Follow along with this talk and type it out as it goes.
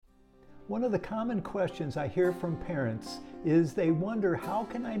One of the common questions I hear from parents is they wonder, how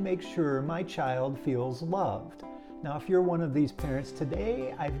can I make sure my child feels loved? Now, if you're one of these parents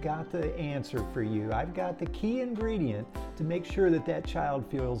today, I've got the answer for you. I've got the key ingredient to make sure that that child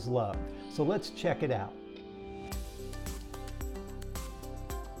feels loved. So let's check it out.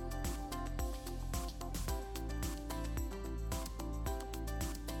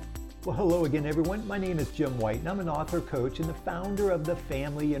 Well, hello again, everyone. My name is Jim White, and I'm an author, coach, and the founder of the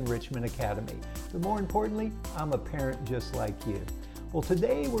Family Enrichment Academy. But more importantly, I'm a parent just like you. Well,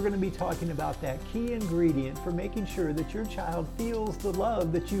 today we're going to be talking about that key ingredient for making sure that your child feels the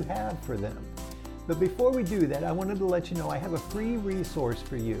love that you have for them. But before we do that, I wanted to let you know I have a free resource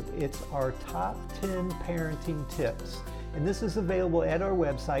for you. It's our top 10 parenting tips. And this is available at our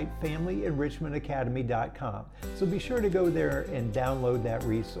website, FamilyEnrichmentAcademy.com. So be sure to go there and download that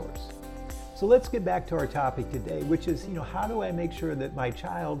resource. So let's get back to our topic today, which is, how do I make sure that my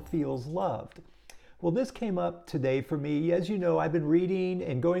child feels loved? Well, this came up today for me. As you know, I've been reading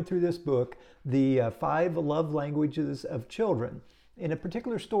and going through this book, The 5 Love Languages of Children. And a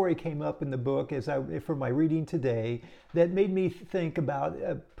particular story came up in the book for my reading today that made me think about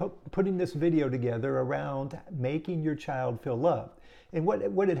putting this video together around making your child feel loved. And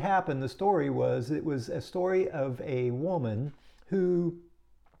what had happened, the story was, it was a story of a woman who,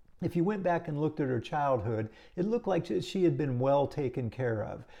 if you went back and looked at her childhood, it looked like she had been well taken care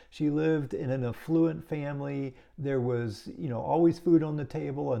of. She lived in an affluent family. There was, always food on the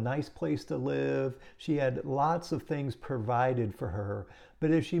table, a nice place to live. She had lots of things provided for her. But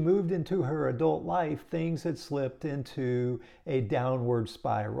as she moved into her adult life, things had slipped into a downward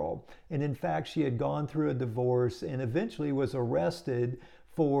spiral. And in fact, she had gone through a divorce and eventually was arrested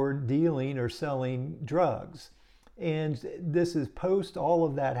for dealing or selling drugs. And this is post all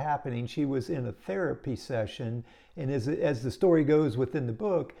of that happening. She was in a therapy session, and as the story goes within the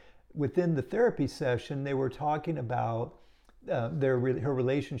book, within the therapy session, they were talking about her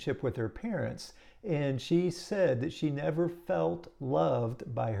relationship with her parents. And she said that she never felt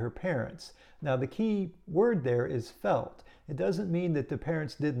loved by her parents. Now, the key word there is felt. It doesn't mean that the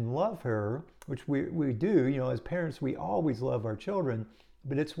parents didn't love her, which we do. As parents, we always love our children,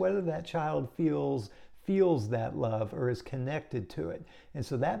 but it's whether that child feels that love or is connected to it. And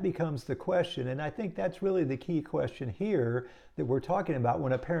so that becomes the question. And I think that's really the key question here that we're talking about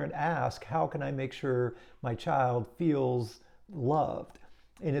when a parent asks, how can I make sure my child feels loved?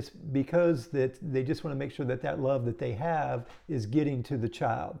 And it's because that they just want to make sure that that love that they have is getting to the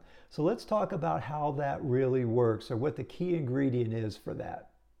child. So let's talk about how that really works, or what the key ingredient is for that.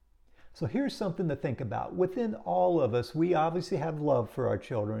 So here's something to think about. Within all of us, we obviously have love for our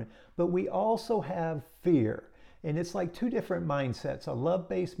children, but we also have fear. And it's like two different mindsets, a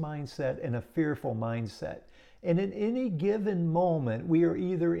love-based mindset and a fearful mindset. And in any given moment, we are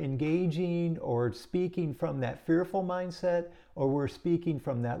either engaging or speaking from that fearful mindset, or we're speaking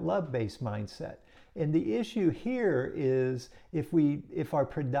from that love-based mindset. And the issue here is if our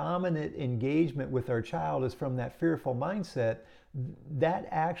predominant engagement with our child is from that fearful mindset, that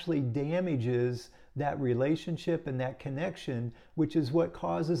actually damages that relationship and that connection, which is what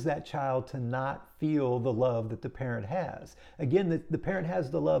causes that child to not feel the love that the parent has. Again, the parent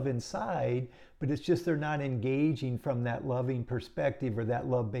has the love inside, but it's just they're not engaging from that loving perspective or that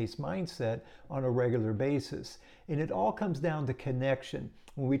love-based mindset on a regular basis. And it all comes down to connection.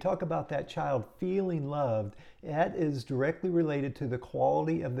 When we talk about that child feeling loved, that is directly related to the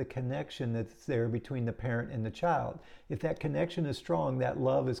quality of the connection that's there between the parent and the child. If that connection is strong, that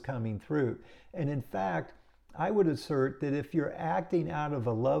love is coming through. And in fact, I would assert that if you're acting out of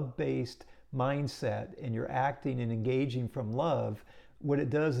a love-based mindset and you're acting and engaging from love, what it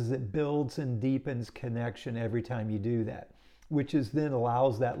does is it builds and deepens connection every time you do that, which is then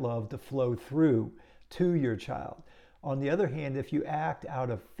allows that love to flow through to your child. On the other hand, if you act out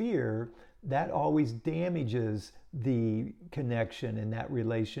of fear, that always damages the connection in that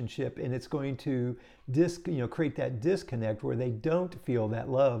relationship, and it's going to create that disconnect where they don't feel that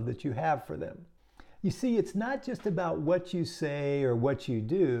love that you have for them. You see, it's not just about what you say or what you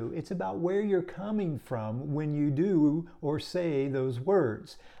do, it's about where you're coming from when you do or say those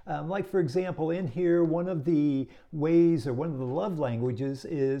words. Like, for example, in here, one of the ways or one of the love languages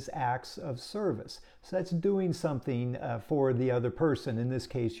is acts of service. So that's doing something for the other person, in this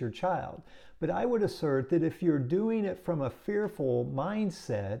case, your child. But I would assert that if you're doing it from a fearful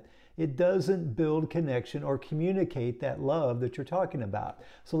mindset, it doesn't build connection or communicate that love that you're talking about.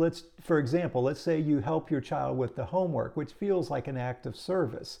 So for example, let's say you help your child with the homework, which feels like an act of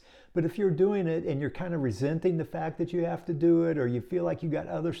service. But if you're doing it and you're kind of resenting the fact that you have to do it, or you feel like you got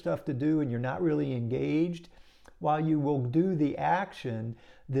other stuff to do and you're not really engaged, while you will do the action,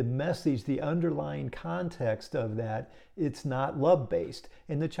 the message, the underlying context of that, it's not love-based,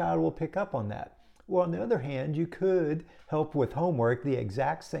 and the child will pick up on that. Well, on the other hand, you could help with homework, the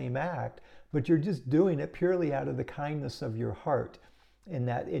exact same act, but you're just doing it purely out of the kindness of your heart,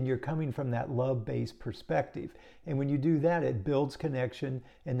 and you're coming from that love-based perspective. And when you do that, it builds connection,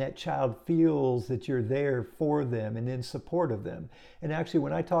 and that child feels that you're there for them and in support of them. And actually,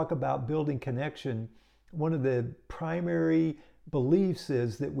 when I talk about building connection, one of the primary beliefs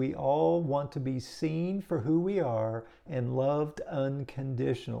is that we all want to be seen for who we are and loved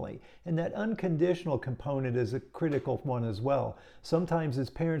unconditionally. And that unconditional component is a critical one as well. Sometimes as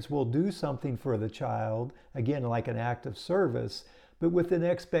parents, we'll do something for the child, again, like an act of service, but with an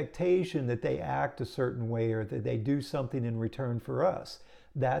expectation that they act a certain way or that they do something in return for us.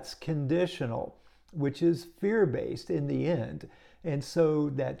 That's conditional, which is fear-based in the end. And so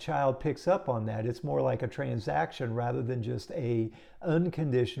that child picks up on that. It's more like a transaction rather than just a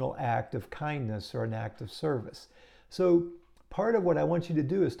unconditional act of kindness or an act of service. So part of what I want you to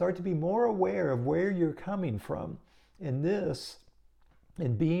do is start to be more aware of where you're coming from.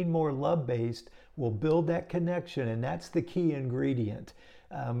 And being more love-based will build that connection, and that's the key ingredient.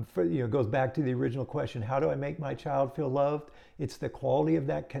 It goes back to the original question, how do I make my child feel loved? It's the quality of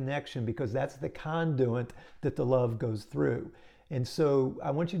that connection, because that's the conduit that the love goes through. And so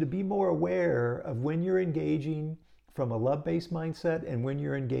I want you to be more aware of when you're engaging from a love-based mindset and when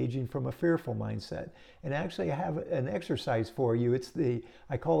you're engaging from a fearful mindset. And actually I have an exercise for you.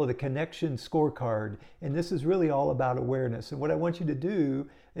 I call it a connection scorecard. And this is really all about awareness. And what I want you to do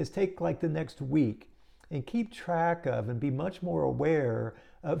is take like the next week and keep track of and be much more aware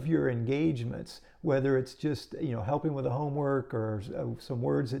of your engagements, whether it's just helping with the homework or some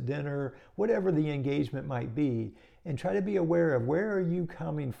words at dinner, whatever the engagement might be, and try to be aware of where are you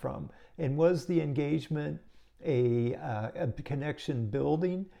coming from, and was the engagement a connection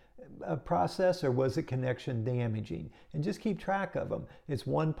building process, or was it connection damaging? And just keep track of them. It's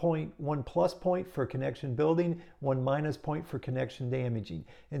 1 plus point for connection building, 1 minus point for connection damaging,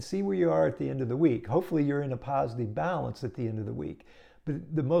 and see where you are at the end of the week. Hopefully you're in a positive balance at the end of the week.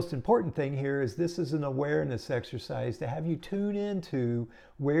 But the most important thing here is this is an awareness exercise to have you tune into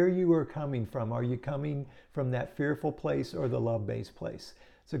where you are coming from. Are you coming from that fearful place or the love-based place?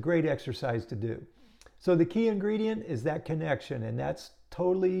 It's a great exercise to do. So the key ingredient is that connection, and that's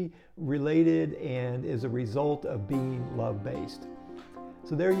totally related and is a result of being love-based.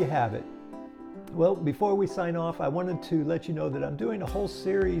 So there you have it. Well, before we sign off, I wanted to let you know that I'm doing a whole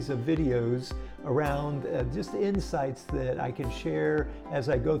series of videos around just insights that I can share as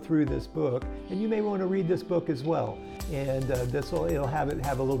I go through this book. And you may want to read this book as well. And it'll have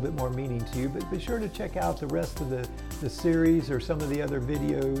a little bit more meaning to you. But be sure to check out the rest of the series or some of the other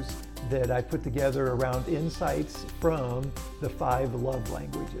videos that I put together around insights from the 5 love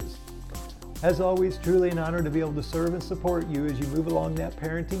languages. As always, truly an honor to be able to serve and support you as you move along that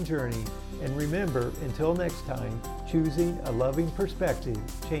parenting journey. And remember, until next time, choosing a loving perspective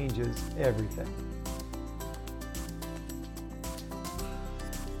changes everything.